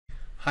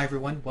Hi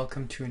everyone,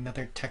 welcome to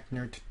another Tech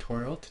Nerd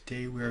tutorial.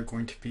 Today we are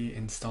going to be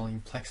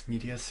installing Plex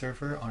Media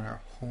Server on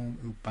our home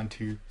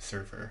Ubuntu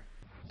server.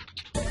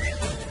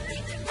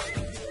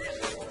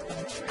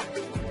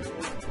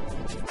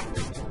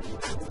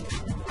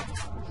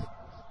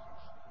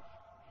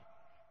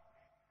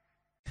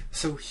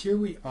 So here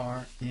we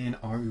are in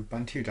our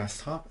Ubuntu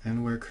desktop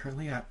and we're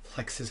currently at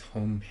Plex's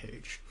home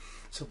page.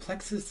 So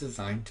Plex is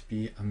designed to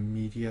be a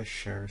media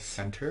share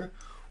center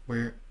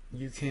where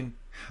you can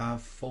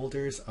have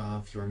folders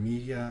of your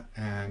media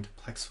and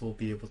Plex will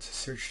be able to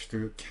search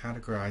through,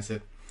 categorize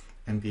it,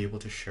 and be able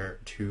to share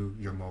it to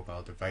your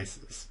mobile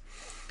devices.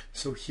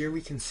 So here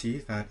we can see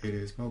that it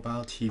is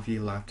mobile, TV,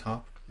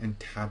 laptop, and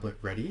tablet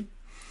ready.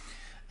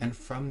 And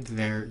from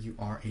there you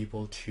are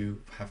able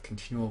to have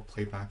continual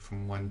playback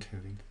from one to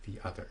the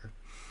other.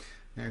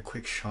 And a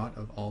quick shot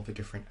of all the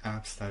different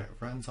apps that it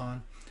runs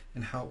on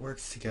and how it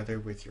works together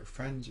with your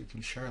friends. You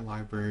can share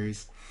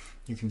libraries,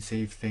 you can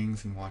save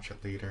things and watch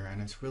it later,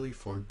 and it's really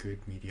for good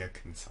media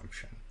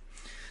consumption.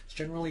 It's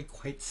generally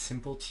quite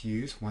simple to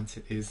use once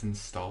it is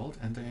installed,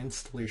 and the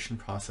installation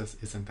process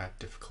isn't that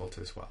difficult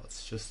as well.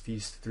 It's just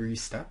these 3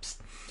 steps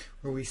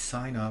where we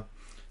sign up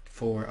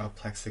for a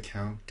Plex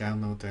account,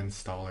 download the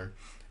installer,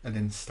 and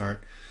then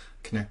start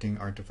connecting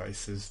our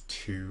devices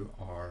to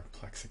our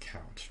Plex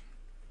account.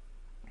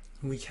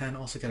 We can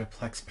also get a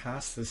Plex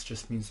Pass. This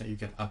just means that you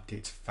get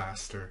updates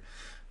faster.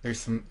 There's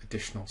some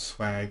additional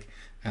swag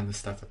and the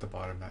stuff at the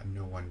bottom that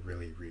no one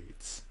really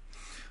reads.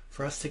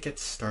 For us to get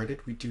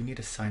started, we do need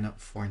to sign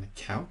up for an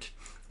account.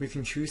 We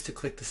can choose to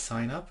click the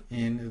sign up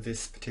in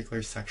this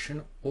particular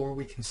section, or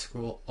we can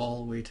scroll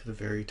all the way to the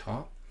very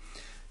top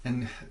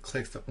and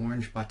click the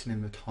orange button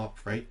in the top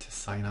right to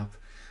sign up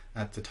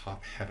at the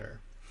top header.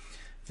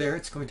 There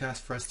it's going to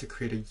ask for us to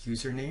create a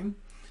username,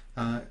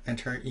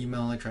 enter our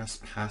email address,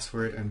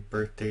 password, and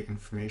birthday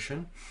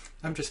information.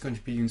 I'm just going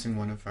to be using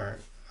one of our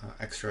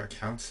extra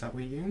accounts that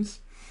we use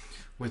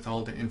with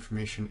all the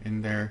information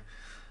in there.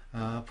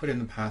 Put in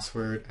the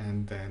password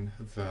and then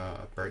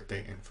the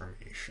birthday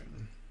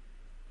information.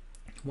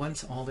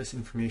 Once all this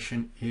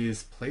information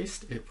is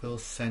placed, it will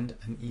send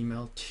an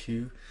email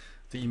to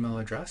the email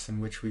address in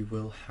which we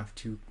will have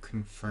to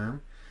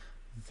confirm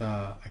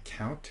the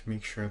account to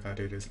make sure that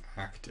it is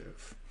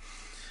active.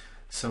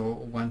 So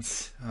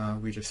once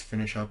we just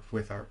finish up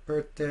with our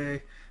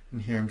birthday,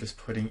 and here I'm just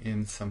putting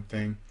in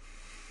something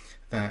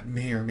that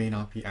may or may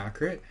not be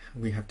accurate,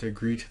 we have to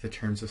agree to the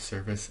terms of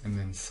service and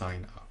then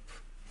sign up.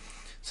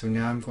 So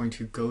now I'm going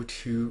to go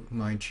to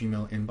my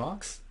Gmail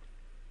inbox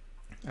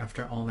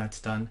after all that's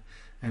done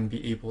and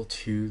be able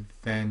to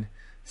then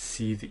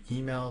see the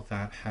email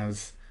that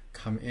has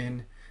come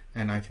in,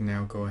 and I can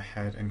now go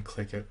ahead and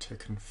click it to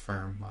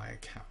confirm my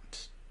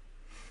account.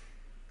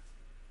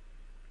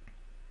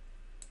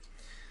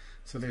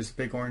 So there's a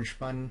big orange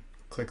button,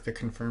 click the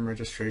confirm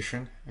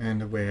registration, and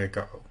away I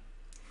go.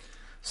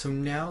 So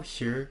now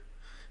here,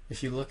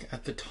 if you look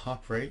at the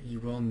top right, you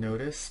will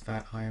notice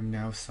that I am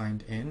now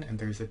signed in and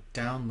there's a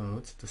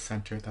downloads, the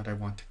center that I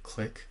want to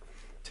click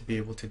to be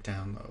able to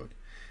download.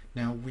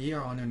 Now we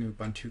are on an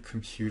Ubuntu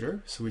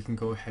computer, so we can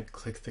go ahead,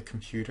 click the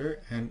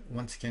computer, and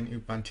once again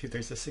Ubuntu,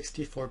 there's a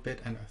 64-bit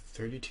and a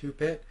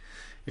 32-bit.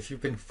 If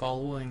you've been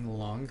following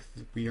along,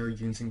 we are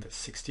using the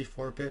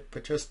 64-bit,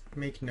 but just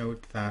make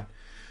note that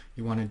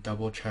you want to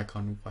double check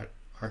on what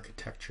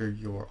architecture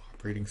your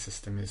operating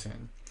system is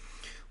in.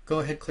 Go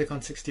ahead, click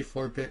on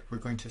 64-bit, we're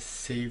going to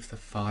save the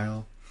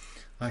file.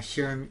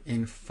 Here I'm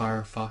in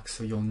Firefox,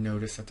 so you'll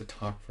notice at the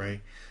top right,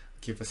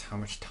 give us how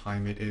much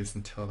time it is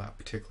until that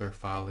particular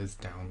file is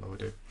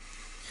downloaded.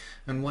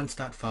 And once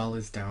that file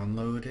is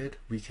downloaded,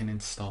 we can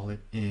install it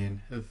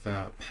in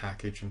the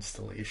package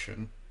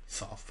installation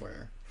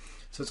software.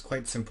 So it's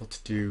quite simple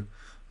to do.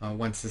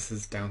 Once this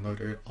is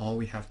downloaded, all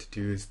we have to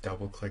do is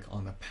double click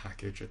on the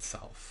package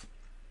itself.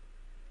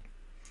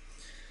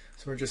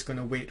 So we're just going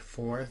to wait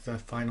for the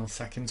final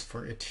seconds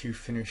for it to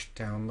finish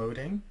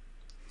downloading.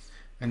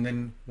 And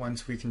then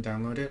once we can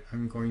download it,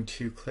 I'm going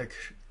to click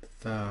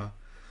the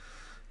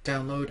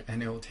download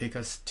and it will take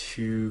us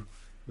to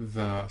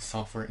the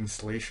software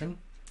installation.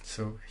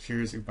 So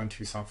here's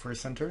Ubuntu Software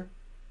Center.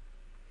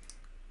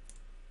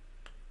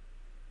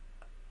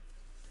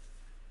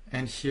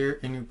 And here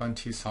in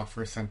Ubuntu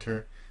Software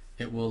Center,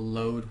 it will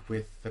load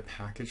with the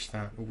package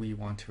that we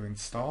want to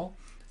install.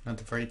 And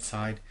at the right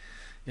side,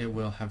 it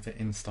will have the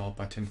install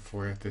button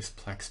for this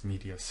Plex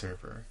Media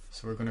Server.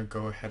 So we're going to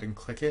go ahead and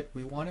click it.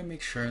 We want to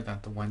make sure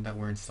that the one that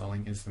we're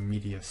installing is the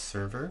Media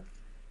Server.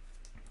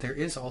 There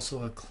is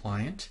also a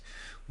client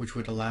which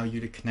would allow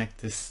you to connect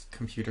this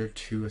computer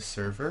to a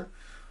server.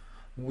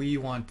 We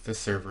want the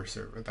server.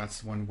 That's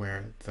the one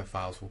where the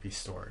files will be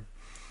stored.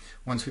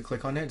 Once we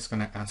click on it, it's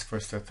going to ask for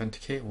us to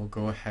authenticate. We'll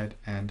go ahead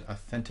and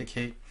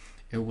authenticate.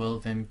 It will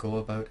then go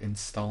about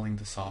installing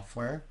the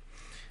software.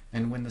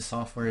 And when the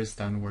software is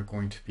done, we're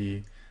going to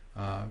be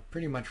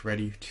pretty much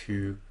ready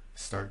to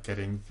start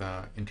getting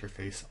the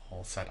interface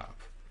all set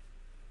up.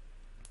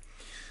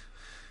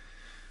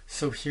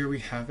 So here we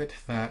have it,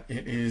 that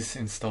it is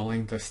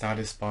installing. The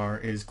status bar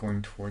is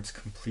going towards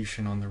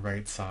completion on the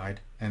right side,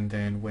 and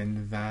then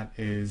when that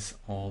is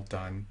all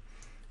done,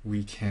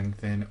 we can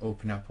then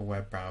open up a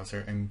web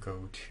browser and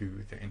go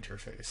to the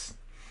interface.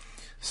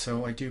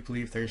 So I do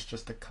believe there's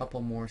just a couple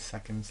more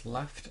seconds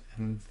left,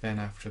 and then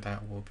after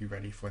that we'll be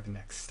ready for the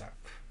next step.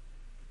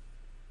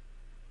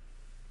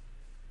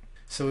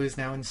 So it is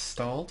now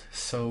installed,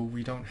 so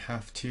we don't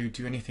have to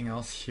do anything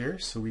else here,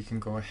 so we can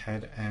go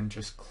ahead and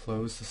just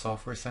close the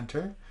Software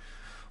Center.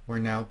 We're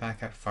now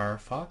back at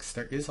Firefox.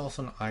 There is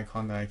also an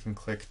icon that I can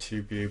click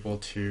to be able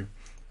to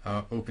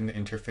open the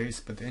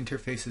interface, but the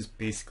interface is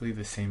basically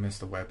the same as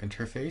the web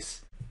interface.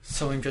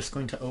 So I'm just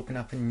going to open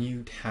up a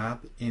new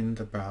tab in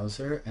the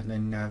browser and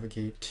then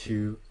navigate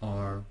to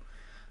our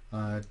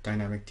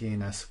dynamic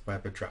DNS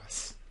web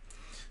address.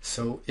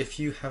 So if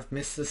you have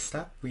missed this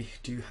step, we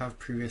do have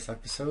previous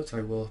episodes. I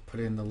will put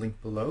in the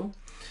link below.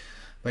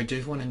 But I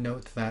do want to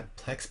note that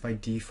Plex by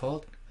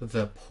default,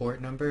 the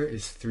port number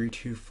is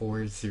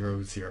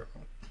 32400.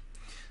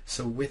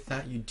 So with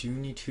that, you do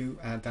need to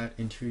add that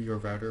into your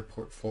router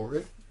port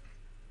forward.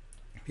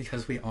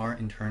 Because we are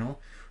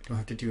internal, we don't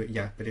have to do it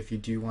yet, but if you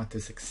do want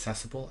this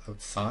accessible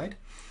outside,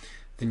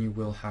 then you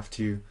will have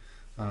to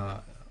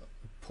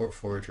port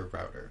forward your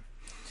router.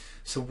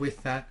 So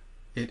with that,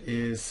 it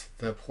is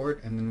the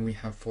port, and then we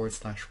have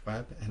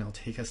 /web, and it'll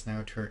take us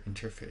now to our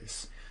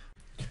interface.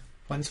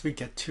 Once we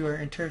get to our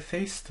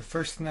interface, the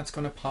first thing that's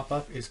going to pop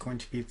up is going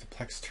to be the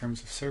Plex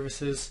Terms of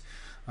Services.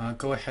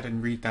 Go ahead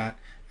and read that,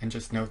 and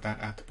just note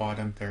that at the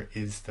bottom there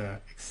is the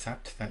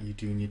accept that you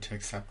do need to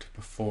accept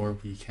before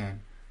we can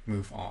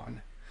move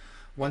on.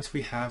 Once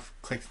we have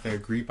clicked the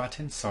agree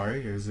button,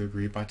 there's the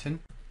agree button,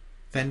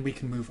 then we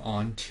can move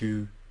on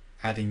to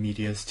adding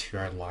medias to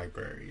our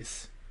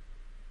libraries.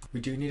 We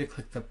do need to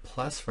click the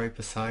plus right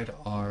beside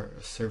our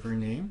server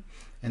name,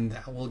 and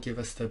that will give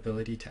us the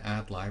ability to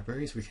add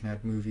libraries. We can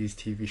add movies,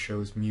 TV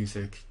shows,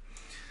 music,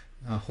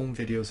 home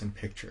videos, and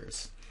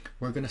pictures.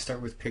 We're going to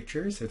start with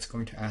pictures. It's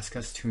going to ask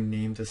us to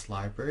name this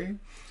library.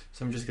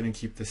 So I'm just going to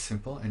keep this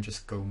simple and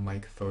just go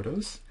Mic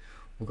Photos.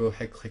 We'll go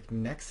ahead, click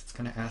next. It's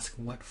going to ask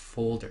what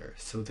folder.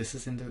 So this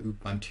is in the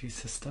Ubuntu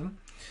system.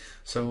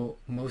 So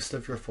most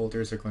of your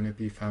folders are going to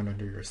be found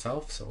under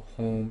yourself. So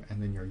home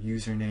and then your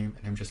username,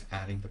 and I'm just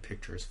adding the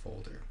pictures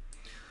folder.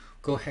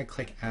 Go ahead,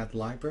 click add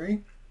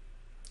library.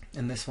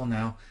 And this will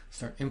now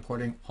start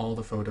importing all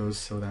the photos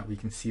so that we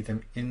can see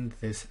them in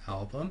this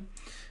album.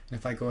 And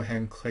if I go ahead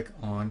and click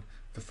on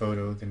the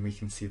photo, then we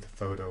can see the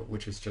photo,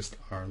 which is just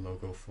our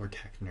logo for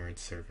Tech Nerd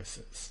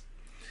Services.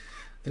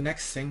 The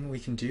next thing we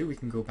can do, we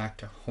can go back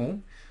to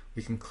home.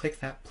 We can click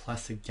that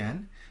plus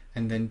again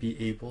and then be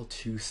able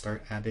to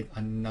start adding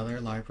another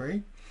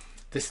library.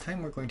 This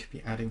time we're going to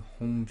be adding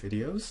home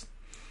videos.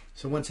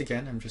 So once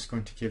again, I'm just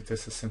going to give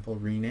this a simple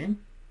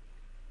rename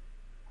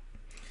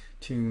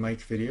to Mic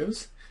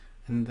Videos.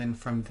 And then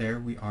from there,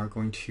 we are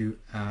going to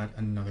add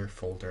another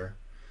folder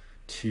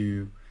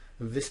to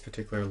this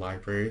particular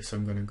library. So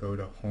I'm going to go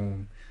to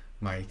home,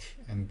 mic,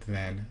 and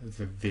then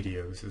the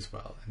videos as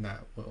well, and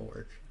that will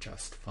work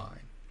just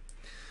fine.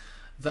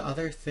 The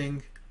other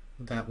thing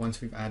that once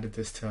we've added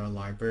this to our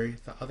library,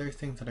 the other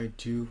thing that I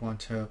do want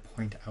to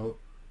point out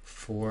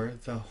for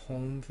the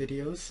home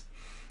videos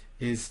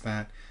is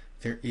that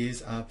there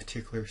is a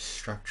particular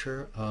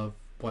structure of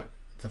what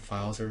the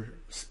files are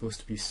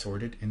supposed to be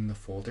sorted in the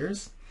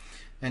folders.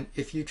 And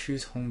if you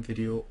choose home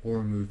video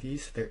or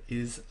movies, there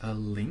is a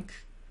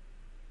link.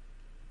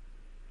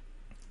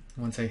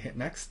 Once I hit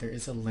next, there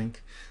is a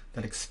link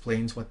that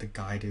explains what the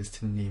guide is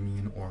to naming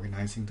and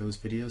organizing those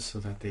videos so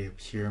that they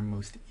appear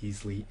most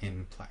easily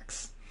in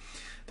Plex.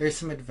 There's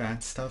some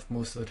advanced stuff.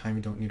 Most of the time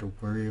you don't need to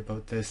worry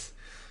about this.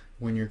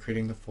 When you're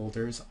creating the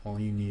folders, all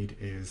you need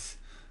is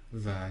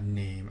the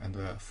name and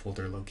the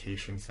folder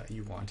locations that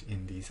you want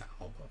in these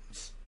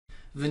albums.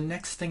 The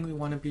next thing we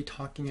want to be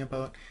talking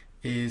about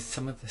is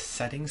some of the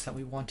settings that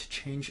we want to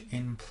change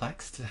in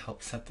Plex to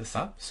help set this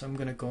up. So I'm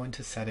going to go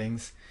into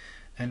settings,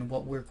 and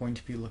what we're going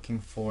to be looking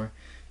for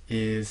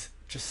is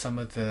just some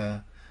of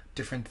the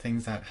different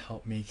things that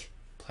help make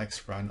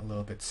Plex run a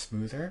little bit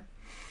smoother.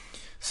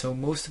 So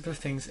most of the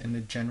things in the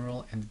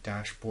general and the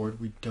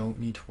dashboard we don't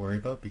need to worry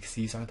about because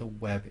these are the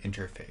web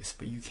interface,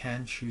 but you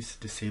can choose to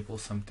disable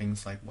some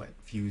things like what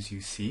views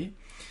you see.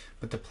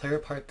 But the player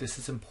part, this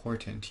is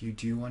important. You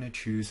do want to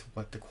choose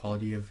what the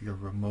quality of your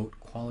remote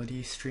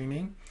quality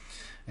streaming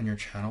and your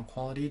channel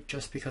quality,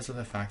 just because of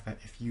the fact that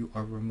if you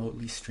are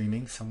remotely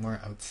streaming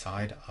somewhere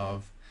outside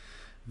of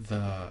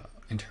the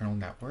internal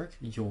network,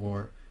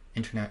 your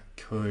internet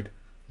could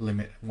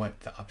limit what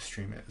the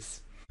upstream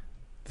is.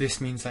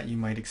 This means that you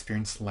might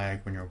experience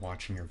lag when you're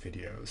watching your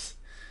videos.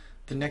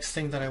 The next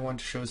thing that I want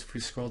to show is if we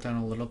scroll down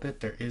a little bit,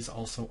 there is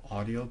also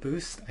audio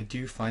boost. I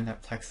do find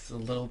that Plex is a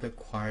little bit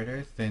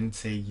quieter than,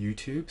 say,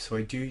 YouTube, so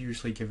I do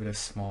usually give it a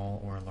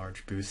small or a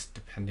large boost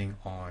depending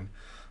on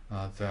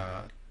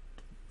the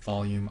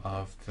volume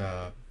of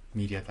the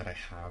media that I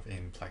have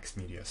in Plex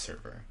Media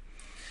Server.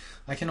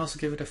 I can also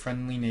give it a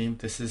friendly name.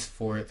 This is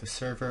for the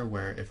server,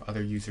 where if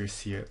other users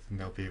see it, then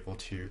they'll be able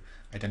to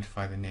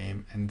identify the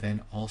name. And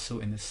then also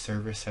in the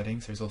server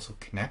settings, there's also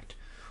connect.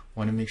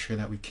 Want to make sure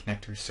that we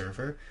connect our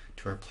server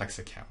to our Plex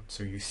account.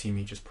 So you see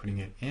me just putting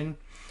it in,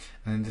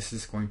 and then this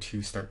is going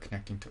to start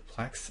connecting to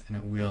Plex, and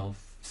it will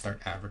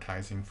start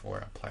advertising for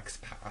a Plex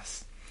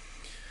Pass.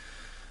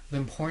 The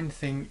important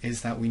thing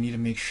is that we need to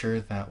make sure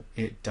that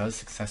it does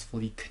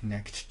successfully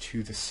connect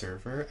to the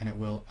server, and it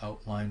will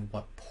outline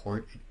what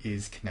port it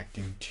is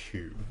connecting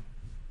to.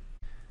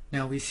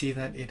 Now we see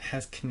that it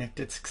has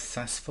connected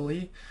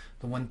successfully.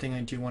 The one thing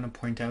I do want to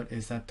point out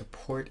is that the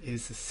port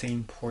is the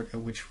same port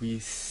at which we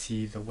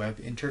see the web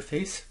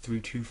interface,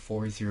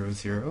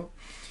 32400.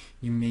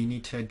 You may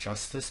need to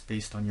adjust this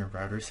based on your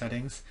router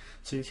settings,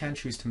 so you can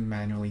choose to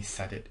manually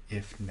set it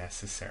if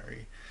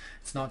necessary.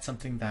 It's not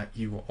something that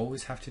you will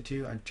always have to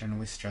do. I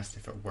generally suggest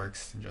if it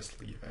works, then just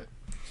leave it.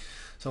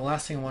 So the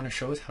last thing I want to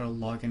show is how to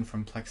log in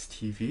from Plex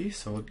TV.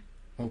 So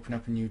open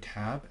up a new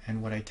tab,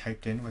 and what I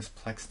typed in was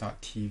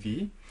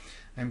plex.tv.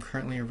 I'm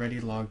currently already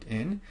logged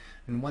in,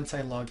 and once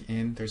I log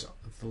in, there's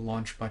the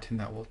launch button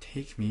that will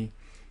take me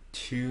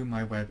to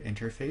my web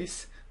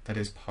interface that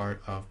is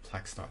part of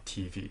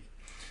plex.tv.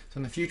 So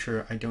in the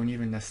future, I don't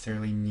even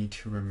necessarily need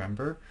to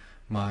remember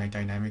my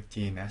dynamic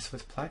DNS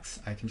with Plex.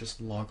 I can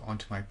just log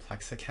onto my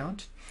Plex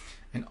account,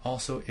 and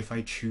also if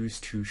I choose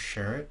to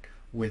share it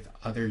with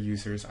other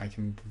users, I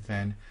can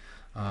then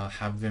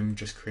have them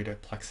just create a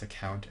Plex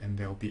account, and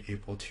they'll be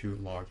able to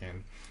log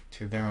in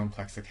to their own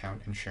Plex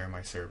account and share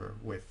my server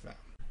with them.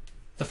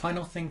 The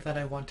final thing that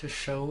I want to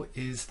show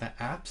is the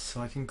apps.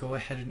 So I can go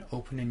ahead and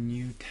open a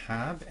new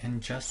tab,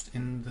 and just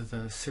in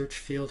the search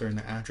field or in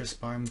the address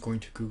bar, I'm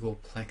going to Google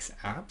Plex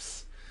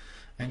apps,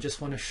 and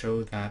just want to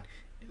show that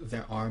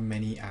there are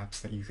many apps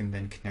that you can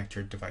then connect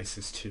your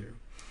devices to.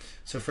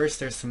 So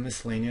first, there's some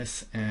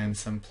miscellaneous and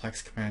some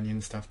Plex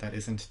companion stuff that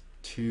isn't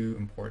too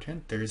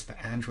important. There's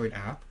the Android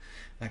app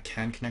that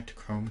can connect to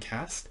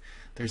Chromecast.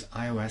 There's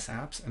iOS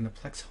apps, and the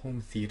Plex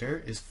Home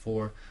Theater is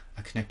for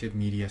a connected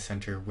media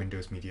center,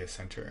 Windows Media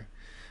Center.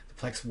 The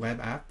Plex web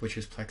app, which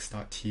is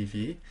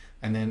plex.tv,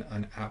 and then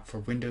an app for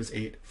Windows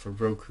 8, for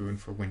Roku, and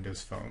for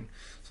Windows Phone.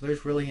 So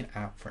there's really an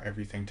app for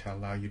everything to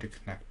allow you to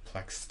connect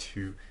Plex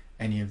to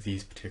any of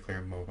these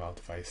particular mobile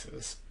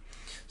devices.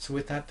 So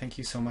with that, thank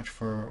you so much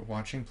for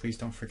watching. Please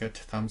don't forget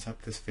to thumbs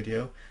up this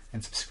video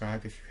and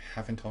subscribe if you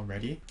haven't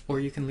already, or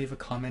you can leave a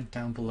comment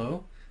down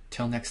below.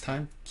 Till next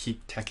time,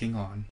 keep teching on.